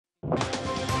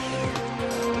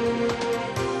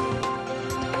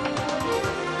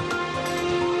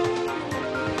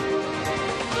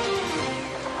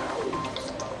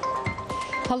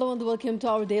welcome to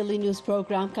our daily news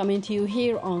program coming to you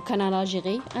here on Canal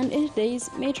Algérie and today's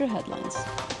major headlines.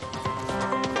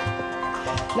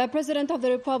 The President of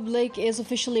the Republic is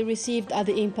officially received at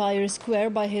the Empire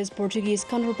Square by his Portuguese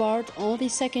counterpart on the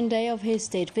second day of his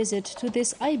state visit to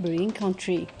this Iberian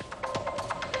country.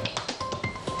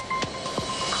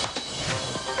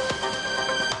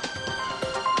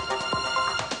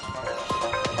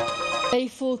 A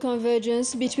full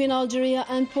convergence between Algeria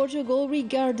and Portugal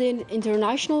regarding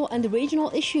international and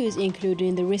regional issues,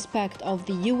 including the respect of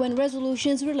the UN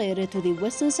resolutions related to the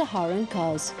Western Saharan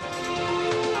cause.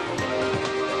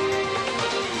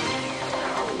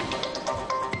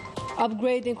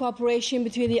 Upgrading cooperation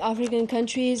between the African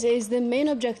countries is the main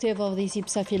objective of the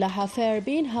Sibsafilah Fair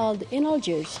being held in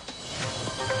Algiers.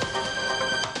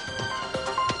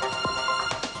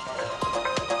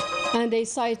 And a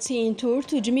sightseeing tour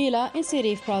to Jamila in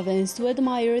Serif province to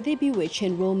admire the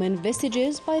bewitching Roman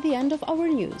vestiges by the end of our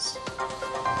news.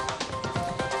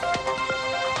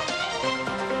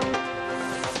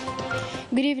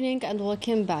 Good evening and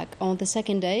welcome back. On the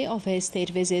second day of his state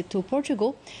visit to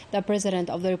Portugal, the President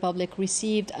of the Republic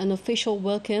received an official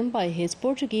welcome by his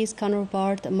Portuguese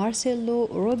counterpart Marcelo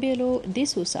Rebelo de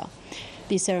Sousa.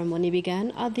 The ceremony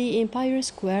began at the Empire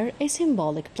Square, a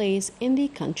symbolic place in the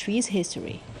country's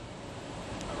history.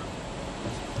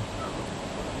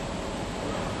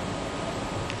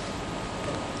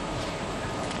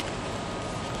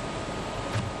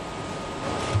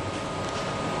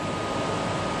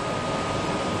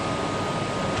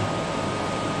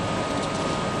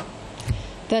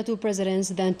 The two presidents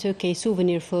then took a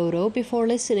souvenir photo before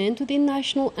listening to the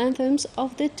national anthems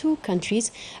of the two countries,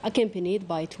 accompanied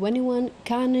by 21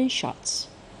 cannon shots.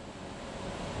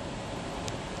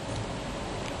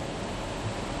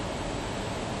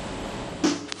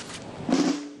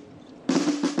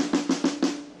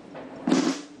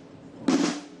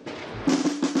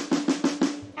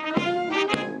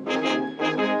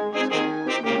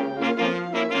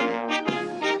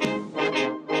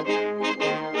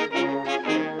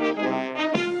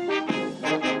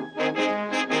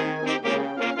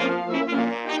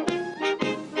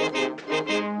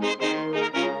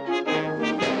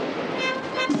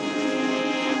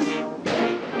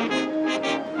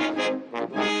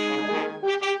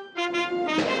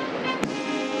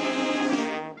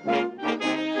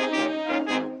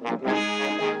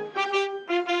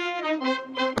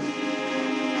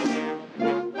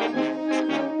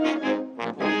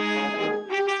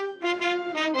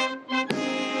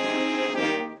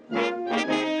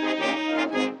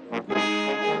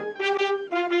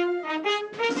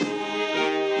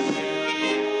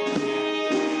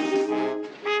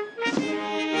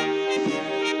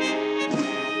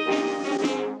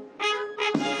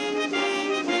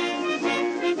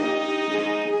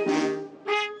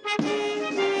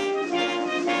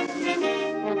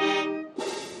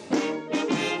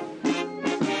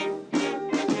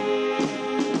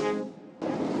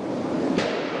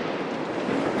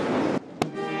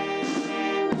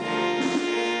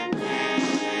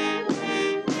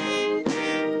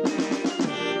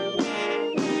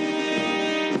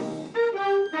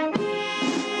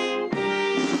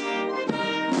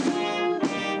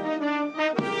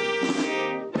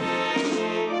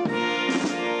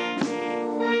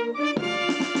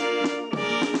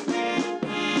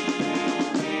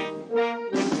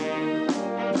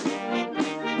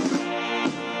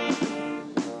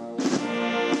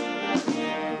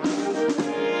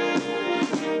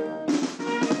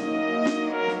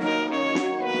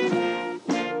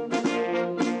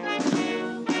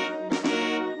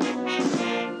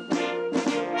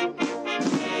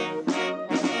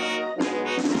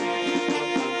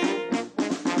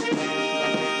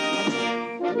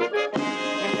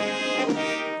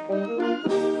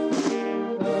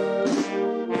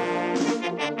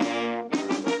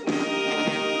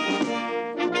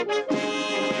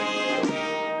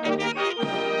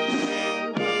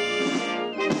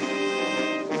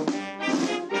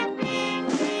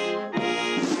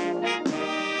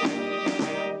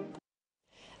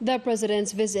 The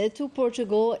President's visit to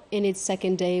Portugal in its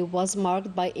second day was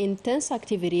marked by intense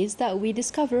activities that we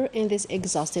discover in this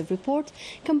exhaustive report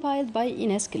compiled by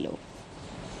Ines Kilo.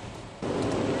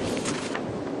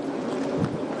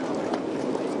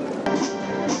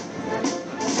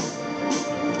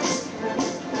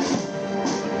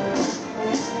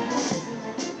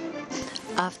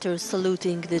 After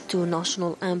saluting the two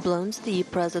national emblems, the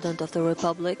President of the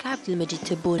Republic, Abdelmajid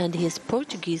Tebboune, and his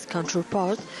Portuguese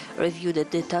counterpart reviewed the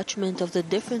detachment of the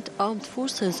different armed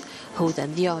forces who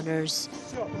done the honors.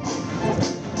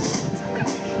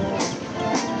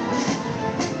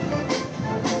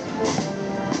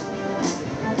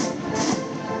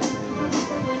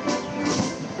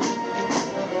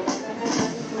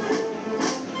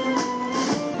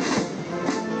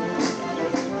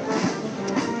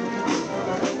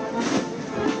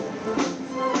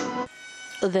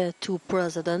 The two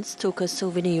presidents took a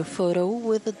souvenir photo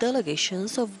with the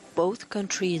delegations of both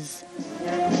countries.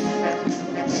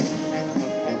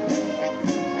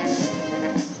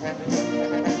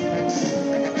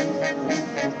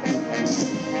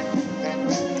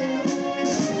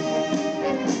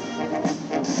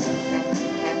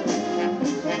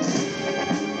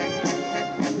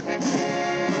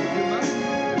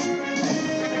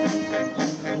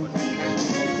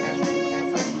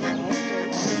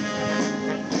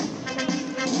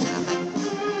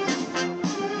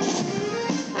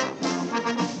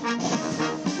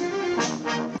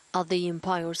 At the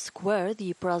Empire Square,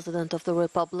 the President of the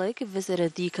Republic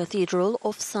visited the Cathedral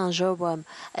of Saint-Jérôme,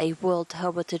 a World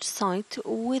Heritage Site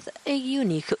with a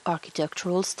unique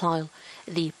architectural style.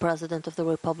 The President of the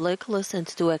Republic listened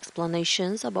to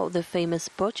explanations about the famous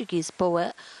Portuguese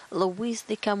poet Luís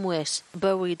de Camões,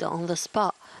 buried on the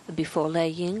spot, before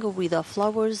laying a wreath of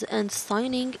flowers and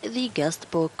signing the guest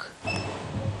book.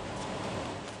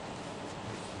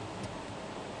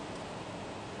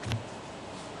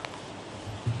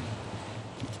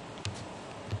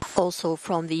 Also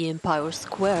from the Empire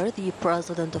Square, the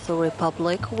President of the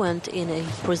Republic went in a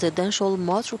presidential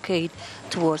motorcade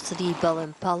towards the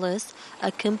Belém Palace,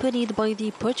 accompanied by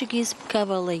the Portuguese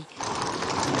cavalry.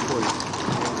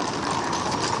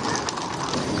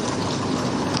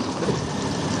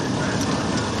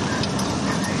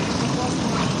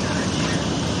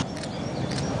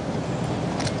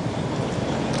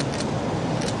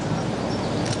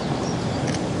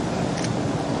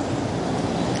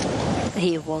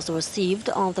 He was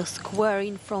received on the square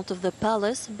in front of the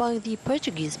palace by the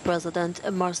Portuguese President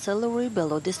Marcelo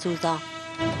Rebelo de Sousa.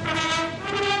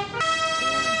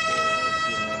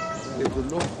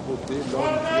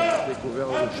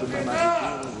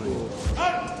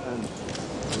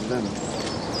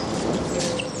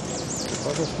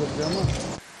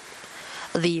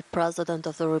 The President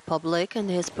of the Republic and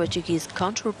his Portuguese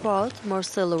counterpart,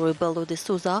 Marcelo Rebelo de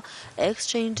Sousa,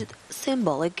 exchanged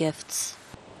symbolic gifts.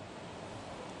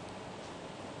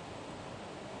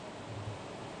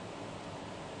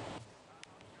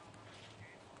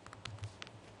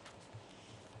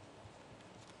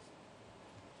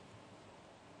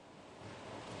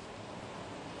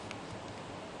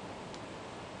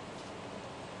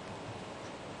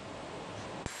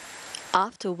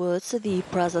 Afterwards, the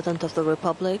President of the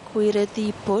Republic greeted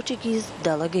the Portuguese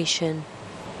delegation.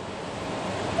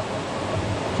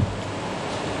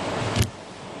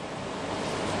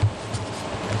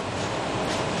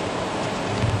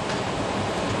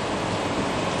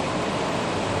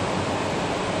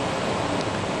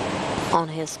 On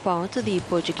his part, the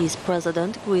Portuguese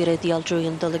President greeted the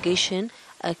Algerian delegation,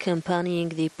 accompanying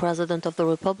the President of the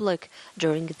Republic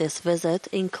during this visit,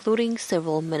 including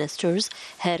several ministers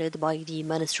headed by the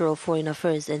Minister of Foreign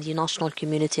Affairs and the National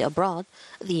Community Abroad,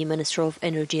 the Minister of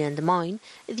Energy and Mine,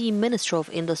 the Minister of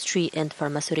Industry and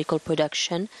Pharmaceutical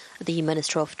Production, the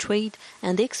Minister of Trade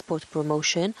and Export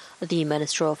Promotion, the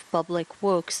Minister of Public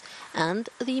Works, and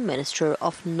the Minister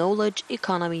of Knowledge,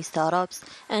 Economy, Startups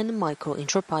and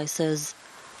Micro-Enterprises.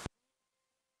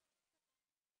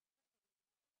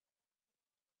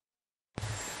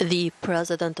 The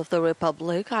President of the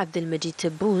Republic, Abdelmajid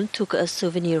Tebboune, took a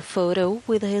souvenir photo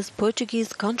with his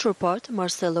Portuguese counterpart,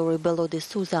 Marcelo Rebelo de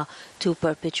Sousa, to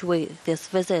perpetuate this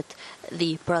visit.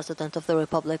 The President of the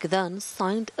Republic then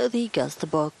signed the guest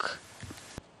book.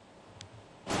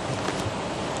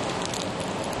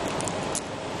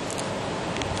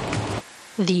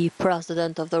 The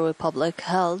President of the Republic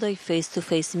held a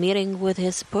face-to-face meeting with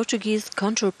his Portuguese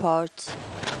counterpart.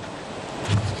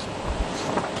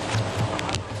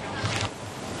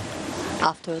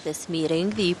 After this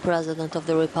meeting, the President of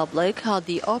the Republic had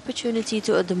the opportunity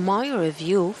to admire a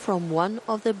view from one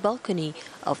of the balconies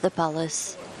of the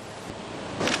palace.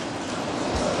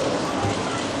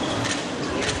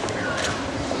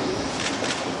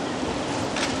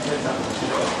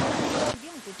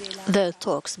 The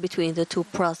talks between the two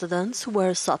presidents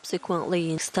were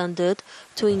subsequently extended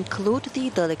to include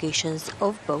the delegations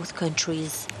of both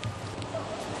countries.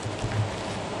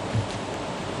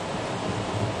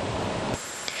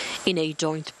 In a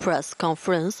joint press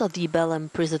conference at the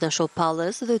Belém Presidential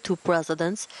Palace, the two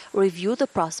presidents reviewed the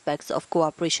prospects of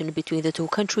cooperation between the two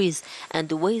countries and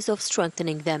the ways of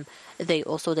strengthening them. They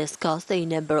also discussed a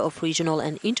number of regional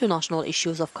and international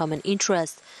issues of common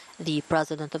interest. The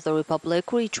President of the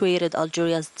Republic reiterated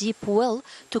Algeria's deep will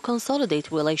to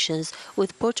consolidate relations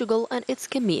with Portugal and its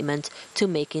commitment to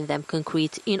making them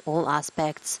concrete in all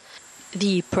aspects.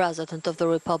 The President of the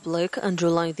Republic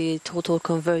underlined the total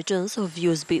convergence of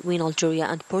views between Algeria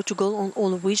and Portugal on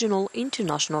all regional,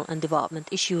 international and development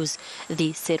issues.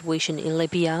 The situation in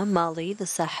Libya, Mali, the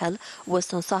Sahel,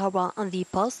 Western Sahara and the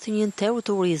Palestinian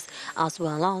territories, as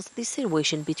well as the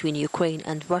situation between Ukraine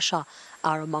and Russia,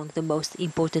 are among the most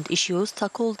important issues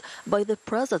tackled by the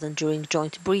President during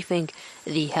joint briefing.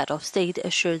 The head of state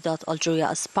assured that Algeria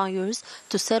aspires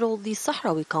to settle the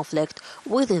Sahrawi conflict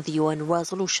within the UN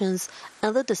resolutions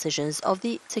and the decisions of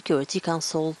the Security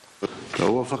Council.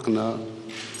 توافقنا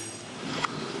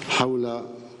حول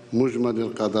مجمل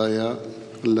القضايا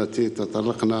التي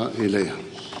تطرقنا إليها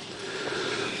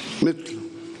مثل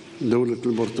دولة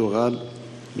البرتغال.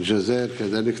 الجزائر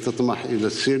كذلك تطمح إلى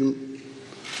السلم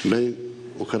بين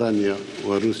أوكرانيا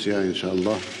وروسيا إن شاء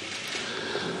الله.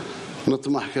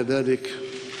 نطمح كذلك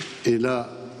إلى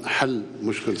حل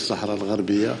مشكل الصحراء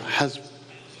الغربية حسب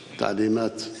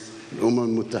تعليمات الأمم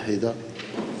المتحدة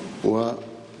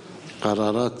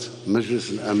وقرارات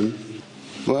مجلس الأمن.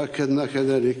 وأكدنا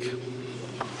كذلك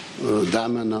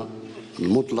دعمنا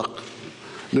المطلق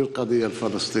للقضية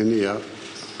الفلسطينية.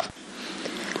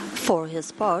 For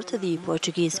his part, the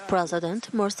Portuguese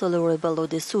President Marcelo Rebelo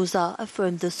de Sousa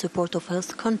affirmed the support of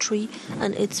his country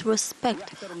and its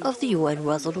respect of the UN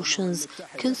resolutions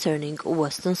concerning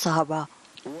Western Sahara.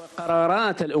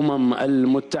 قرارات الأمم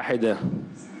المتحدة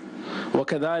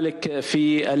وكذلك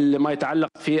في ما يتعلق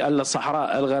في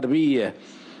الصحراء الغربية،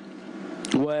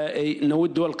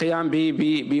 ونود القيام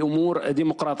بأمور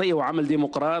ديمقراطية وعمل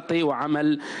ديمقراطي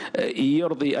وعمل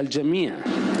يرضي الجميع.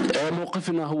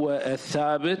 موقفنا هو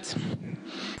الثابت.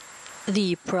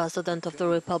 The President of the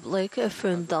Republic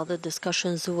affirmed that the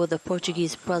discussions with the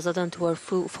Portuguese President were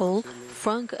fruitful,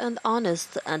 frank and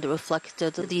honest, and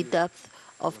reflected the depth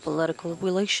of political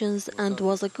relations and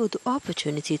was a good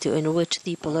opportunity to enrich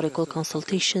the political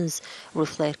consultations,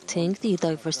 reflecting the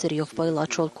diversity of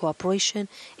bilateral cooperation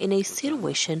in a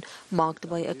situation marked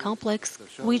by a complex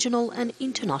regional and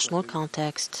international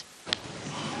context.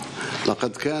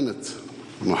 لقد كانت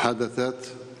محادثات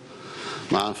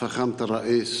مع فخامة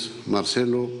الرئيس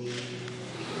مارسيلو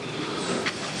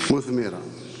مثمرة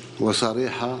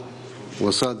وصريحة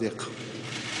وصادقة،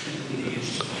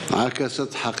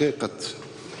 عكست حقيقة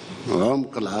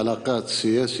عمق العلاقات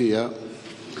السياسية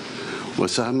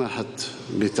وسمحت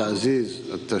بتعزيز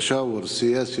التشاور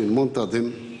السياسي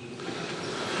المنتظم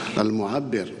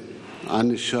المعبر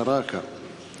عن الشراكة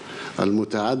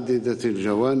المتعددة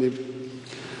الجوانب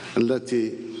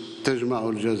التي تجمع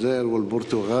الجزائر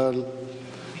والبرتغال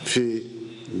في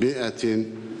بيئة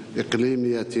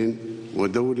إقليمية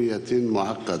ودولية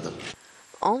معقدة.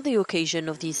 On the occasion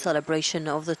of the celebration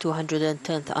of the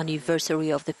 210th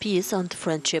anniversary of the Peace and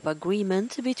Friendship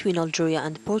Agreement between Algeria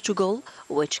and Portugal,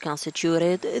 which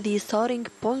constituted the starting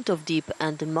point of deep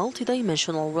and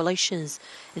multidimensional relations,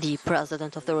 the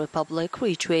President of the Republic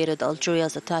reiterated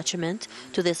Algeria's attachment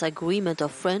to this agreement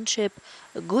of friendship,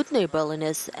 good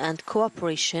neighborliness and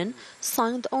cooperation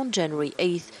signed on January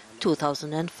 8,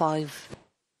 2005.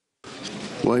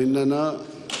 وإننا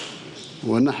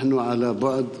ونحن على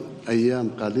بعد أيام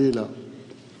قليلة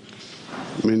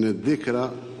من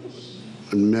الذكرى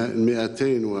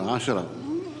 210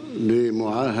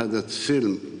 لمعاهدة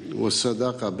السلم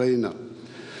والصداقة بين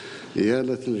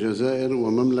إيالة الجزائر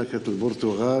ومملكة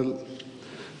البرتغال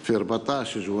في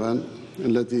 14 جوان،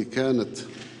 التي كانت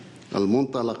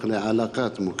المنطلق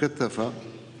لعلاقات مكثفة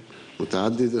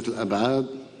متعددة الأبعاد.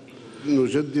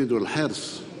 نجدد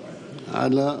الحرص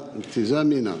على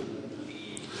التزامنا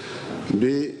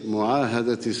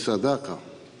بمعاهدة الصداقة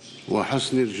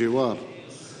وحسن الجوار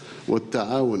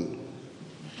والتعاون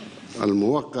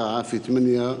الموقعة في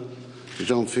 8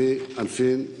 جانفي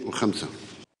 2005.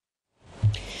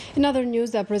 In other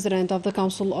news, the President of the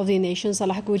Council of the Nations,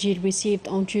 Salah Goujir, received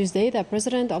on Tuesday the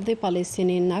President of the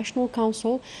Palestinian National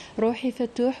Council, Rouhi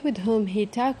Fattouh, with whom he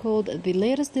tackled the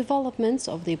latest developments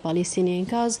of the Palestinian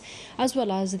cause, as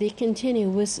well as the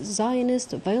continuous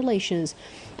Zionist violations.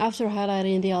 After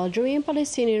highlighting the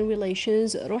Algerian-Palestinian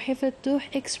relations, Rouhi Fattouh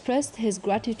expressed his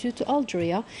gratitude to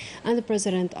Algeria and the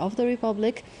President of the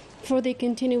Republic for the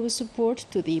continuous support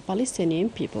to the Palestinian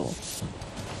people.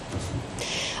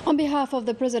 On behalf of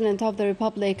the President of the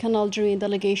Republic, an Algerian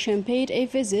delegation paid a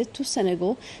visit to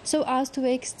Senegal so as to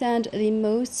extend the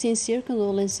most sincere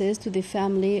condolences to the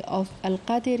family of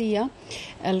Al-Qadiriya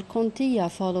Al-Kontiya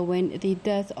following the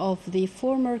death of the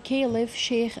former Caliph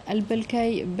Sheikh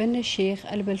Al-Belkay bin Sheikh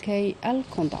Al-Belkay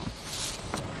Al-Konda.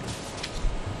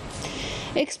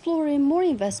 Exploring more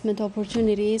investment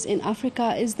opportunities in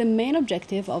Africa is the main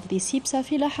objective of the Sipsa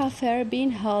Filaha Fair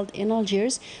being held in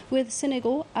Algiers, with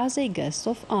Senegal as a guest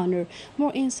of honor.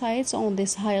 More insights on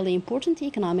this highly important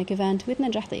economic event with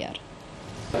Najah Dayar.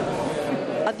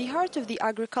 At the heart of the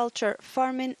agriculture,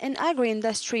 farming and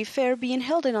agri-industry fair being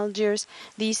held in Algiers,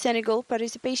 the Senegal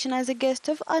participation as a guest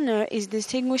of honor is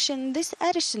distinguishing this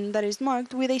edition that is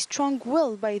marked with a strong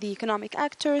will by the economic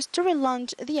actors to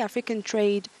relaunch the African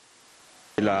trade.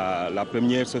 We are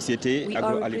representing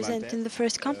the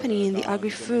first company in the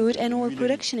agri-food and oil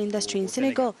production industry in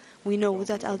Senegal. We know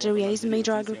that Algeria is a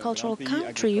major agricultural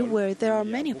country where there are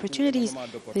many opportunities.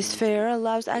 This fair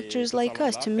allows actors like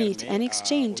us to meet and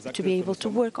exchange, to be able to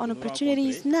work on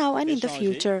opportunities now and in the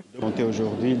future.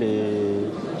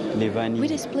 We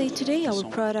display today our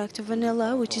product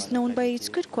vanilla, which is known by its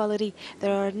good quality.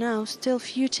 There are now still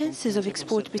few chances of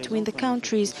export between the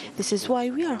countries. This is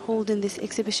why we are holding this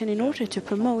exhibition in order to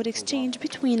promote exchange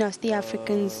between us, the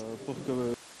Africans.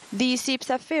 The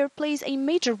Sipsa Fair plays a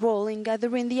major role in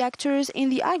gathering the actors in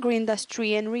the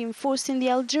agri-industry and reinforcing the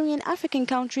Algerian African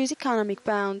country's economic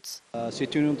bonds. Our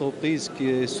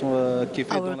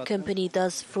company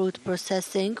does fruit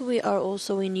processing. We are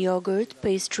also in yogurt,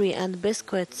 pastry and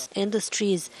biscuits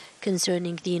industries.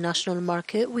 Concerning the national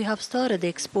market, we have started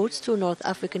exports to North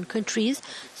African countries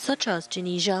such as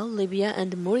Tunisia, Libya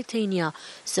and Mauritania.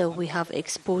 So we have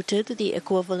exported the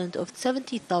equivalent of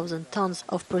 70,000 tons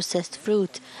of processed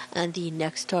fruit, and the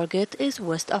next target is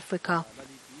West Africa.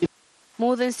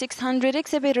 More than 600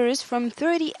 exhibitors from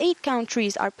 38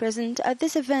 countries are present at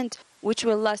this event, which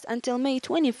will last until May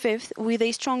 25th, with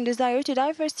a strong desire to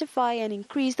diversify and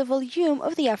increase the volume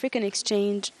of the African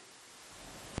exchange.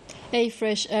 A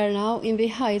fresh air now in the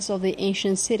heights of the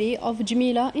ancient city of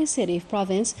Jmila in Serif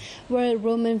province, where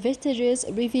Roman vestiges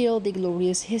reveal the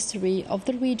glorious history of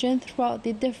the region throughout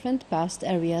the different past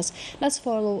areas. Let's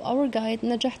follow our guide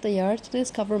Najah Dayar to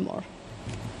discover more.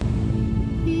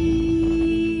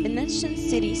 An ancient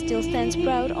city still stands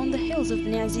proud on the hills of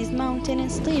Niaziz mountain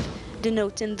and Sliv,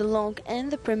 denoting the long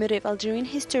and the primitive Algerian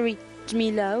history.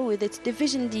 Jmila, with its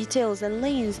division details and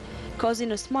lanes,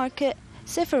 Cosinus Market,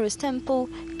 Seferus Temple,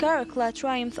 Karakla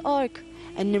Triumph Arch,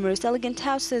 and numerous elegant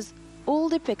houses, all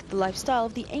depict the lifestyle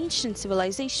of the ancient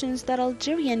civilizations that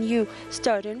Algeria knew,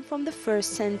 starting from the 1st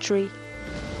century.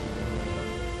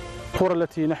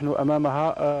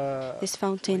 This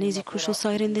fountain is a crucial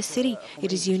site in the city.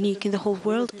 It is unique in the whole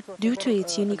world due to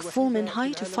its unique form and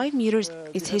height of 5 meters.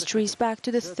 Its history is back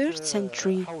to the 3rd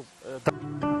century.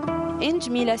 In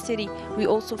Jmila city, we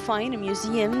also find a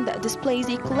museum that displays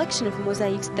a collection of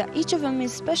mosaics that each of them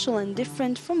is special and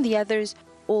different from the others,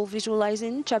 all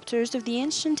visualizing chapters of the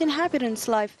ancient inhabitants'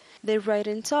 life, their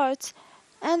writings, arts,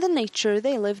 and the nature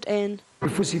they lived in.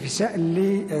 This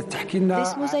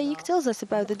mosaic tells us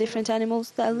about the different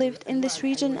animals that lived in this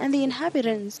region and the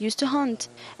inhabitants used to hunt.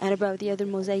 And about the other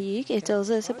mosaic, it tells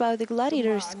us about the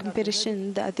gladiators'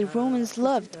 competition that the Romans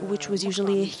loved, which was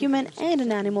usually a human and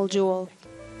an animal duel.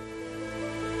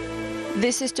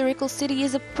 This historical city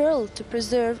is a pearl to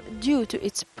preserve due to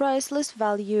its priceless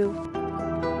value.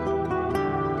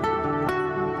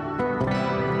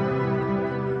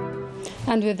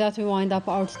 And with that, we wind up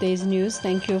our today's news.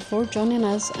 Thank you for joining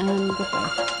us, and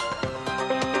goodbye.